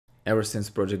Ever since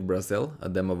Project Brazil, a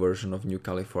demo version of New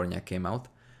California came out,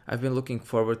 I've been looking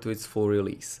forward to its full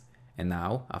release. And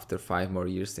now, after 5 more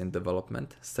years in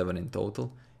development, 7 in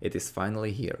total, it is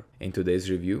finally here. In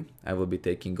today's review, I will be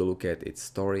taking a look at its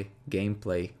story,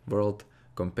 gameplay, world,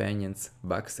 companions,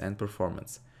 bugs and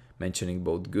performance, mentioning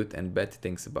both good and bad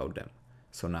things about them.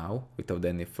 So now, without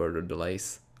any further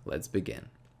delays, let's begin.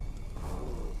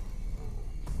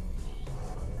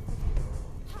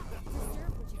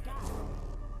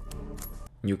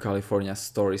 New California's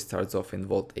story starts off in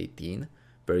Vault 18,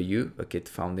 where you, a kid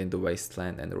found in the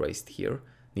wasteland and raised here,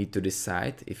 need to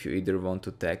decide if you either want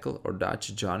to tackle or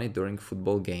dodge Johnny during a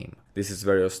football game. This is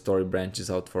where your story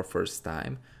branches out for first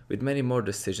time, with many more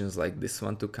decisions like this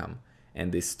one to come,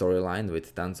 and this storyline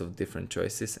with tons of different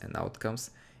choices and outcomes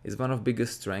is one of the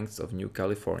biggest strengths of New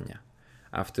California.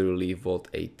 After you leave Vault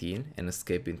 18 and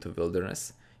escape into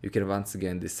wilderness, you can once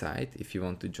again decide if you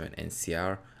want to join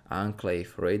NCR,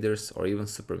 Enclave, Raiders or even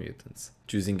Super Mutants.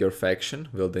 Choosing your faction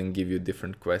will then give you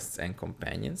different quests and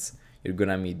companions. You're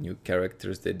gonna meet new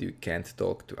characters that you can't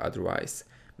talk to otherwise,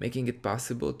 making it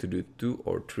possible to do 2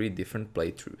 or 3 different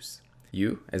playthroughs.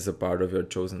 You, as a part of your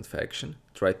chosen faction,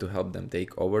 try to help them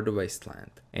take over the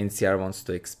wasteland. NCR wants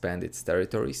to expand its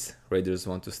territories, Raiders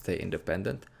want to stay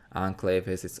independent, Enclave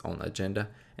has its own agenda,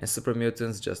 and Super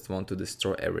Mutants just want to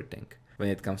destroy everything. When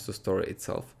it comes to story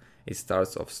itself, it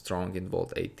starts off strong in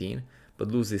Vault 18, but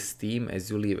loses steam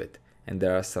as you leave it, and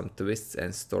there are some twists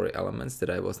and story elements that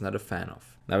I was not a fan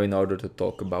of. Now, in order to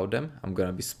talk about them, I'm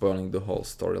gonna be spoiling the whole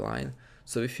storyline,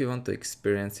 so if you want to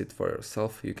experience it for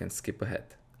yourself, you can skip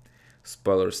ahead.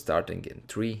 Spoilers starting in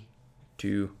 3,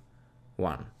 2,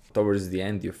 1. Towards the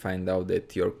end, you find out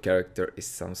that your character is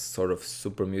some sort of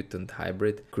super mutant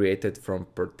hybrid created from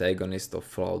protagonist of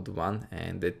Fallout 1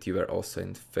 and that you were also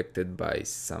infected by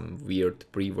some weird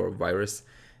pre-war virus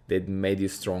that made you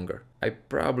stronger. I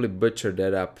probably butchered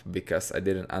that up because I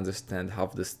didn't understand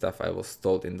half the stuff I was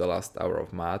told in the last hour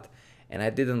of mod, and I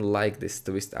didn't like this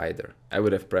twist either. I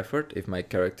would have preferred if my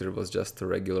character was just a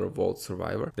regular Vault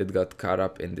survivor that got caught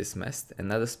up in this mess and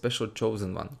not a special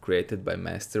chosen one created by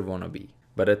Master Wannabe.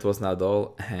 But that was not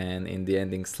all, and in the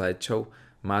ending slideshow,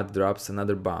 mod drops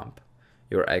another bomb.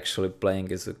 You're actually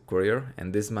playing as a courier,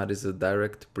 and this mod is a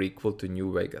direct prequel to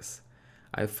New Vegas.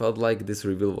 I felt like this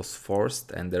reveal was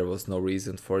forced and there was no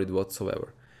reason for it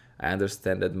whatsoever. I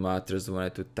understand that modders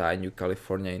wanted to tie New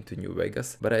California into New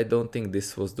Vegas, but I don't think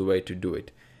this was the way to do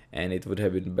it, and it would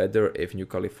have been better if New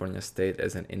California stayed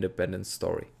as an independent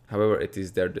story. However, it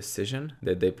is their decision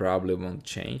that they probably won't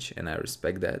change, and I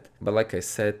respect that, but like I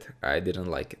said, I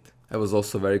didn't like it. I was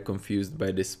also very confused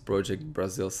by this Project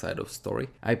Brazil side of story.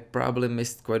 I probably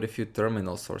missed quite a few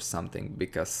terminals or something,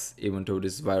 because even though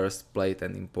this virus played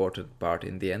an important part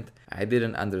in the end, I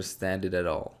didn't understand it at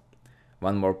all.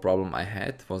 One more problem I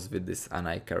had was with this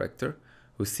Anai character,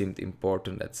 who seemed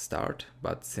important at start,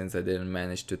 but since I didn't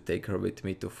manage to take her with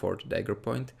me to 4th Dagger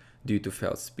Point due to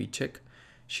failed speed check,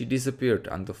 she disappeared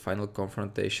on the final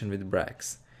confrontation with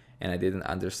Brax, and I didn't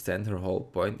understand her whole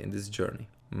point in this journey.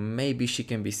 Maybe she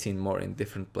can be seen more in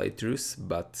different playthroughs,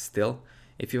 but still,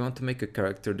 if you want to make a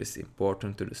character this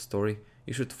important to the story,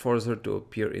 you should force her to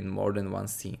appear in more than one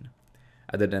scene.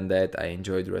 Other than that, I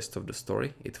enjoyed the rest of the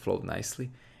story, it flowed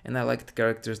nicely, and I liked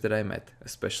characters that I met,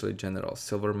 especially General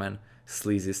Silverman,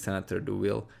 Sleazy Senator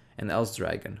DeWill, and Else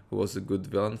Dragon, who was a good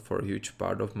villain for a huge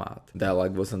part of mod.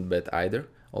 Dialogue wasn't bad either,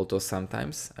 although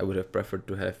sometimes I would have preferred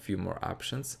to have few more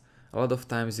options. A lot of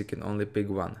times you can only pick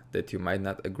one that you might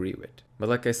not agree with. But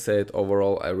like I said,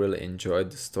 overall I really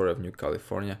enjoyed the story of New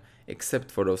California,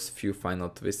 except for those few final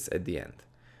twists at the end.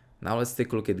 Now let's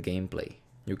take a look at gameplay.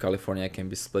 New California can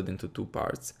be split into 2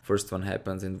 parts. First one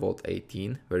happens in Vault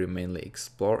 18, where you mainly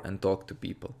explore and talk to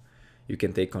people. You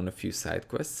can take on a few side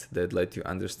quests that let you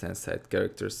understand side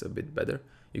characters a bit better.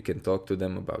 You can talk to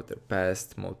them about their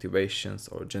past, motivations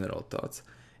or general thoughts,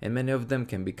 and many of them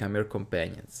can become your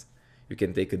companions. You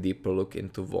can take a deeper look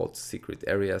into Vault's secret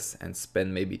areas and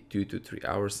spend maybe 2 to 3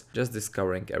 hours just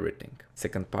discovering everything.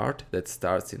 Second part, that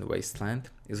starts in Wasteland,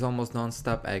 is almost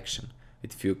non-stop action,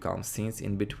 with few calm scenes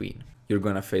in between. You're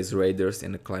gonna face raiders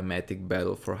in a climatic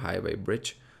battle for Highway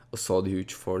Bridge, assault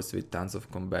huge forts with tons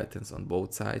of combatants on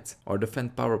both sides, or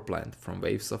defend power plant from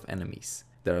waves of enemies.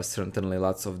 There are certainly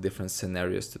lots of different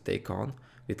scenarios to take on,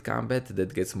 with combat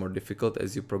that gets more difficult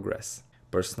as you progress.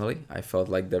 Personally, I felt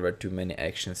like there were too many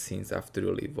action scenes after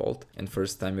you leave Vault, and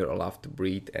first time you're allowed to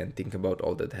breathe and think about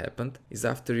all that happened is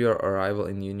after your arrival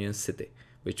in Union City,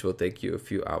 which will take you a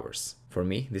few hours. For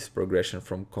me, this progression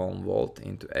from calm Vault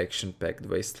into action-packed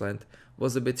Wasteland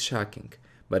was a bit shocking,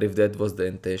 but if that was the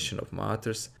intention of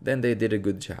modders, then they did a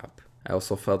good job. I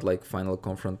also felt like final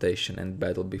confrontation and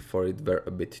battle before it were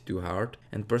a bit too hard,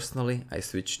 and personally I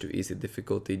switched to easy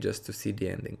difficulty just to see the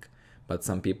ending, but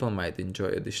some people might enjoy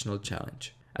additional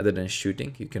challenge. Other than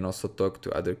shooting, you can also talk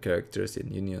to other characters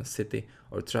in Union City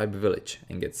or Tribe Village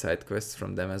and get side quests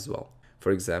from them as well.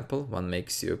 For example, one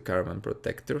makes you a caravan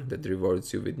protector that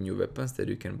rewards you with new weapons that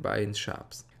you can buy in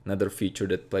shops. Another feature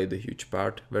that played a huge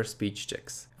part were speech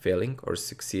checks. Failing or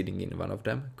succeeding in one of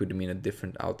them could mean a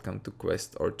different outcome to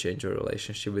quest or change your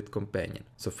relationship with companion,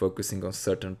 so focusing on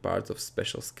certain parts of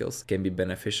special skills can be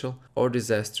beneficial or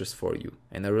disastrous for you,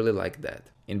 and I really like that.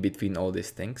 In between all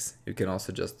these things, you can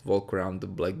also just walk around the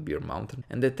Black Bear Mountain,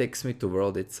 and that takes me to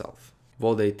world itself.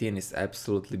 Vault 18 is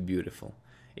absolutely beautiful.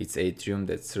 Its atrium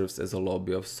that serves as a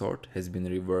lobby of sort has been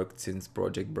reworked since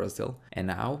Project Brazil, and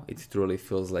now it truly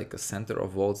feels like a center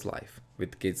of Vault's life,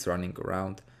 with kids running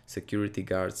around, security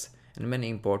guards, and many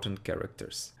important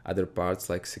characters. Other parts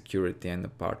like security and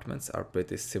apartments are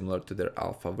pretty similar to their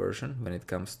alpha version when it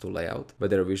comes to layout, but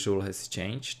their visual has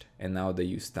changed and now they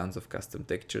use tons of custom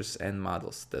textures and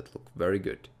models that look very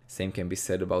good. Same can be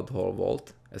said about the whole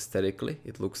vault. Aesthetically,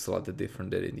 it looks a lot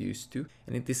different than it used to,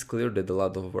 and it is clear that a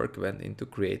lot of work went into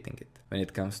creating it. When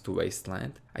it comes to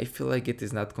Wasteland, I feel like it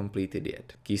is not completed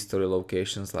yet. Key story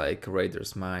locations like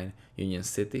Raider's Mine, Union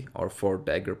City or Fort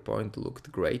Dagger Point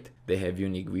looked great. They have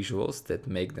unique visuals that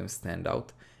make them stand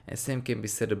out, and same can be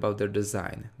said about their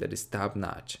design, that is top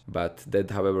notch. But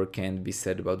that however can't be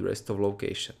said about the rest of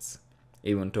locations.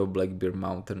 Even though Black Bear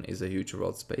Mountain is a huge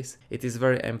world space, it is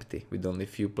very empty with only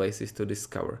few places to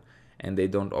discover, and they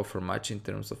don't offer much in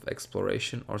terms of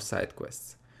exploration or side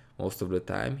quests. Most of the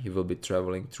time you will be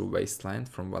traveling through Wasteland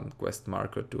from one quest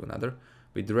marker to another,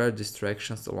 with rare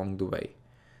distractions along the way.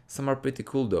 Some are pretty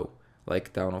cool though,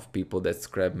 like Town of People that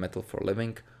scrap metal for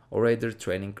living or Raider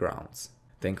training grounds.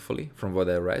 Thankfully, from what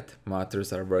I read,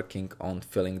 modders are working on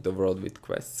filling the world with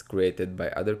quests created by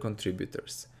other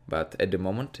contributors. But at the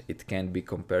moment it can't be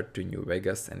compared to New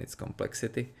Vegas and its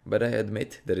complexity, but I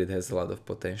admit that it has a lot of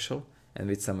potential, and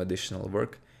with some additional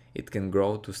work it can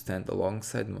grow to stand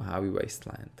alongside Mojave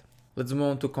Wasteland. Let's move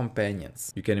on to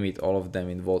companions. You can meet all of them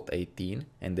in Vault 18,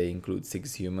 and they include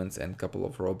 6 humans and couple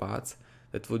of robots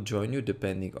that would join you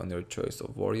depending on your choice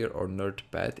of warrior or nerd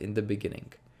path in the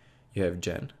beginning. You have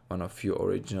Jen, one of few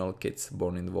original kids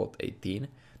born in Vault 18,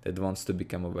 that wants to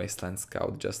become a Wasteland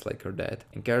scout just like her dad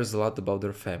and cares a lot about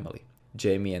her family.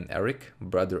 Jamie and Eric,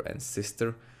 brother and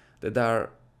sister, that are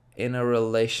in a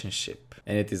relationship,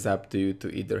 and it is up to you to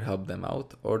either help them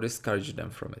out or discourage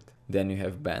them from it. Then you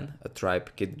have Ben, a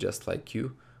tribe kid just like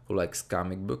you, who likes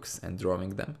comic books and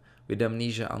drawing them, with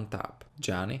amnesia on top.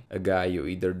 Johnny, a guy you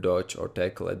either dodge or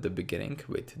tackle at the beginning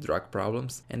with drug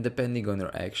problems, and depending on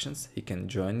your actions, he can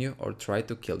join you or try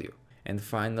to kill you. And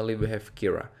finally we have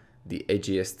Kira, the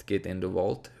edgiest kid in the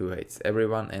vault who hates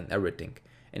everyone and everything,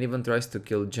 and even tries to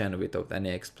kill Jen without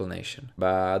any explanation.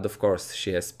 But of course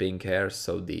she has pink hair,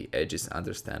 so the edge is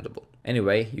understandable.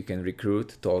 Anyway, you can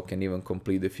recruit, talk and even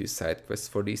complete a few side quests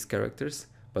for these characters,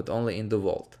 but only in the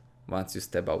vault. Once you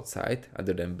step outside,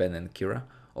 other than Ben and Kira,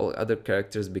 all other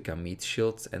characters become meat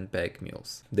shields and pack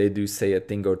mules. They do say a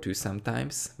thing or two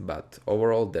sometimes, but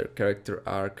overall their character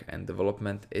arc and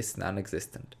development is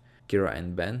non-existent. Kira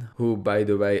and Ben, who by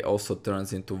the way also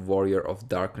turns into Warrior of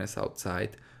Darkness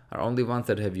outside, are only ones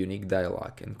that have unique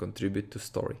dialogue and contribute to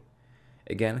story.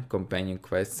 Again, companion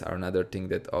quests are another thing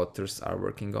that authors are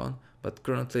working on, but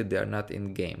currently they are not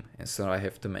in game, and so I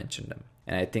have to mention them.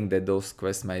 And I think that those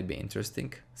quests might be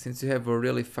interesting, since you have a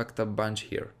really fucked up bunch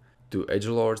here. 2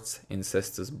 edgelords,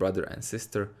 incestuous brother and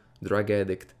sister, drug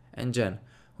addict, and Jen,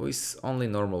 who is only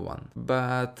normal one.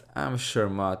 But I'm sure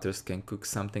modders can cook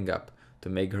something up to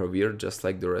make her weird just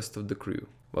like the rest of the crew.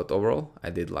 But overall, I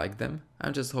did like them.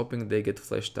 I'm just hoping they get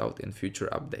fleshed out in future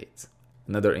updates.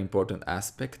 Another important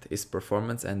aspect is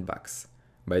performance and bugs.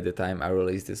 By the time I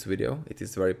release this video, it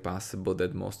is very possible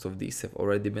that most of these have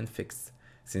already been fixed,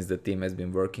 since the team has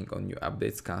been working on new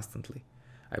updates constantly.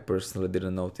 I personally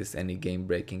didn't notice any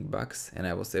game-breaking bugs, and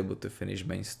I was able to finish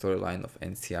main storyline of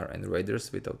NCR and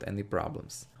Raiders without any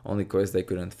problems. Only quest I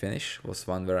couldn't finish was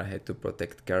one where I had to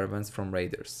protect caravans from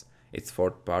Raiders. Its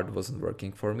 4th part wasn't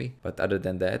working for me, but other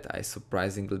than that I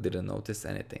surprisingly didn't notice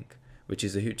anything, which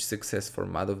is a huge success for a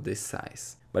mod of this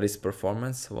size. But its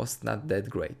performance was not that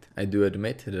great. I do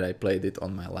admit that I played it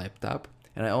on my laptop,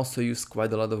 and I also used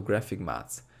quite a lot of graphic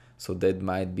mods, so that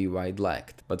might be why it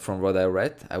lagged. But from what I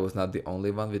read, I was not the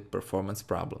only one with performance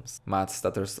problems. Mod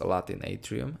stutters a lot in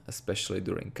Atrium, especially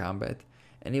during combat,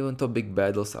 and even though big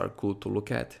battles are cool to look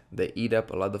at, they eat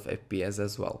up a lot of FPS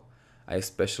as well. I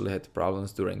especially had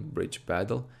problems during Bridge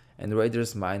Battle and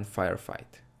Raider's Mine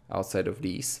firefight. Outside of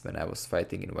these, when I was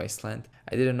fighting in Wasteland,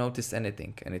 I didn't notice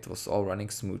anything and it was all running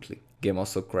smoothly. Game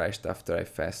also crashed after I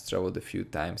fast traveled a few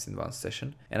times in one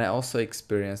session, and I also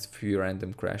experienced few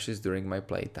random crashes during my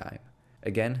playtime.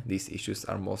 Again, these issues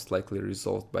are most likely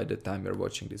resolved by the time you're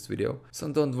watching this video, so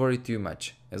don't worry too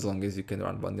much. As long as you can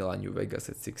run vanilla New Vegas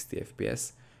at 60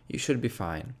 FPS, you should be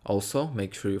fine. Also,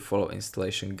 make sure you follow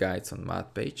installation guides on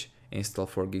mod page, install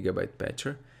 4GB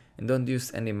patcher, and don't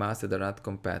use any mods that are not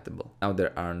compatible. Now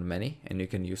there aren't many and you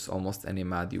can use almost any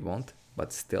mod you want,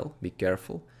 but still be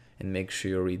careful and make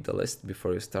sure you read the list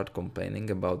before you start complaining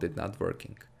about it not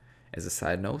working. As a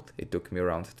side note, it took me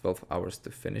around 12 hours to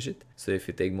finish it, so if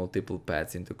you take multiple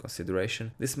paths into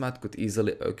consideration, this mod could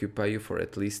easily occupy you for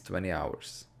at least 20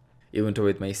 hours. Even though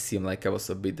it may seem like I was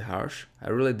a bit harsh, I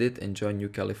really did enjoy New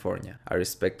California. I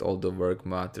respect all the work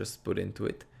modders put into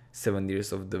it. 7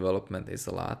 years of development is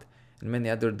a lot, and many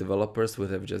other developers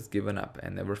would have just given up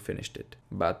and never finished it.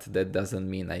 But that doesn't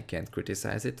mean I can't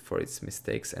criticize it for its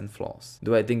mistakes and flaws.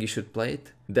 Do I think you should play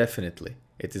it? Definitely.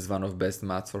 It is one of best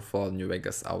mods for Fallout New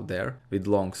Vegas out there, with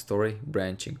long story,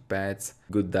 branching paths,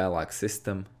 good dialogue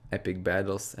system, epic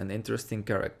battles and interesting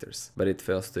characters, but it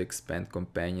fails to expand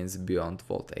companions beyond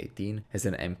Vault 18, has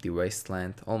an empty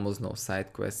wasteland, almost no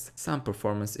side quests, some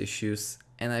performance issues,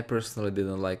 and I personally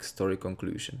didn't like story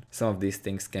conclusion. Some of these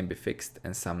things can be fixed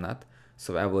and some not,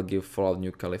 so I will give Fallout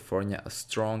New California a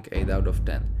strong 8 out of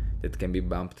 10 that can be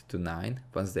bumped to 9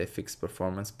 once they fix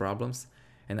performance problems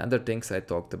and other things I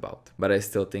talked about. But I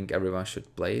still think everyone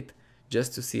should play it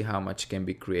just to see how much can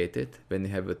be created when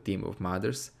you have a team of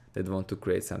modders that want to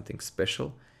create something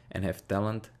special and have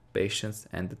talent, patience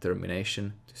and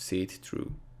determination to see it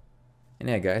through. And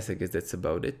yeah guys, I guess that's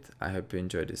about it. I hope you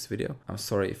enjoyed this video. I'm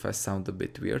sorry if I sound a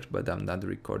bit weird, but I'm not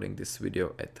recording this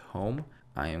video at home.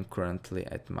 I am currently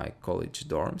at my college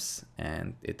dorms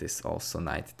and it is also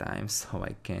night time, so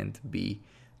I can't be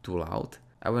too loud.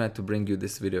 I wanted to bring you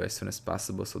this video as soon as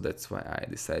possible, so that's why I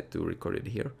decided to record it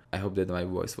here. I hope that my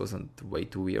voice wasn't way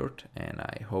too weird and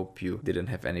I hope you didn't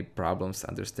have any problems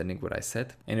understanding what I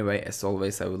said. Anyway, as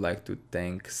always, I would like to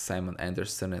thank Simon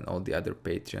Anderson and all the other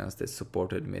Patreons that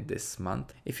supported me this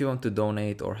month. If you want to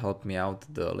donate or help me out,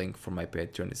 the link for my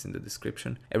Patreon is in the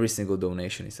description. Every single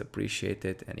donation is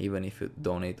appreciated, and even if you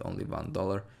donate only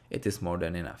 $1, it is more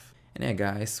than enough. And yeah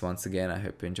guys, once again, I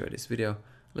hope you enjoyed this video.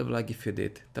 Leave a like if you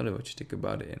did, tell me what you think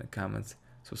about it in the comments,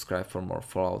 subscribe for more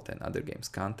Fallout and other games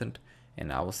content,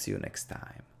 and I will see you next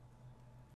time.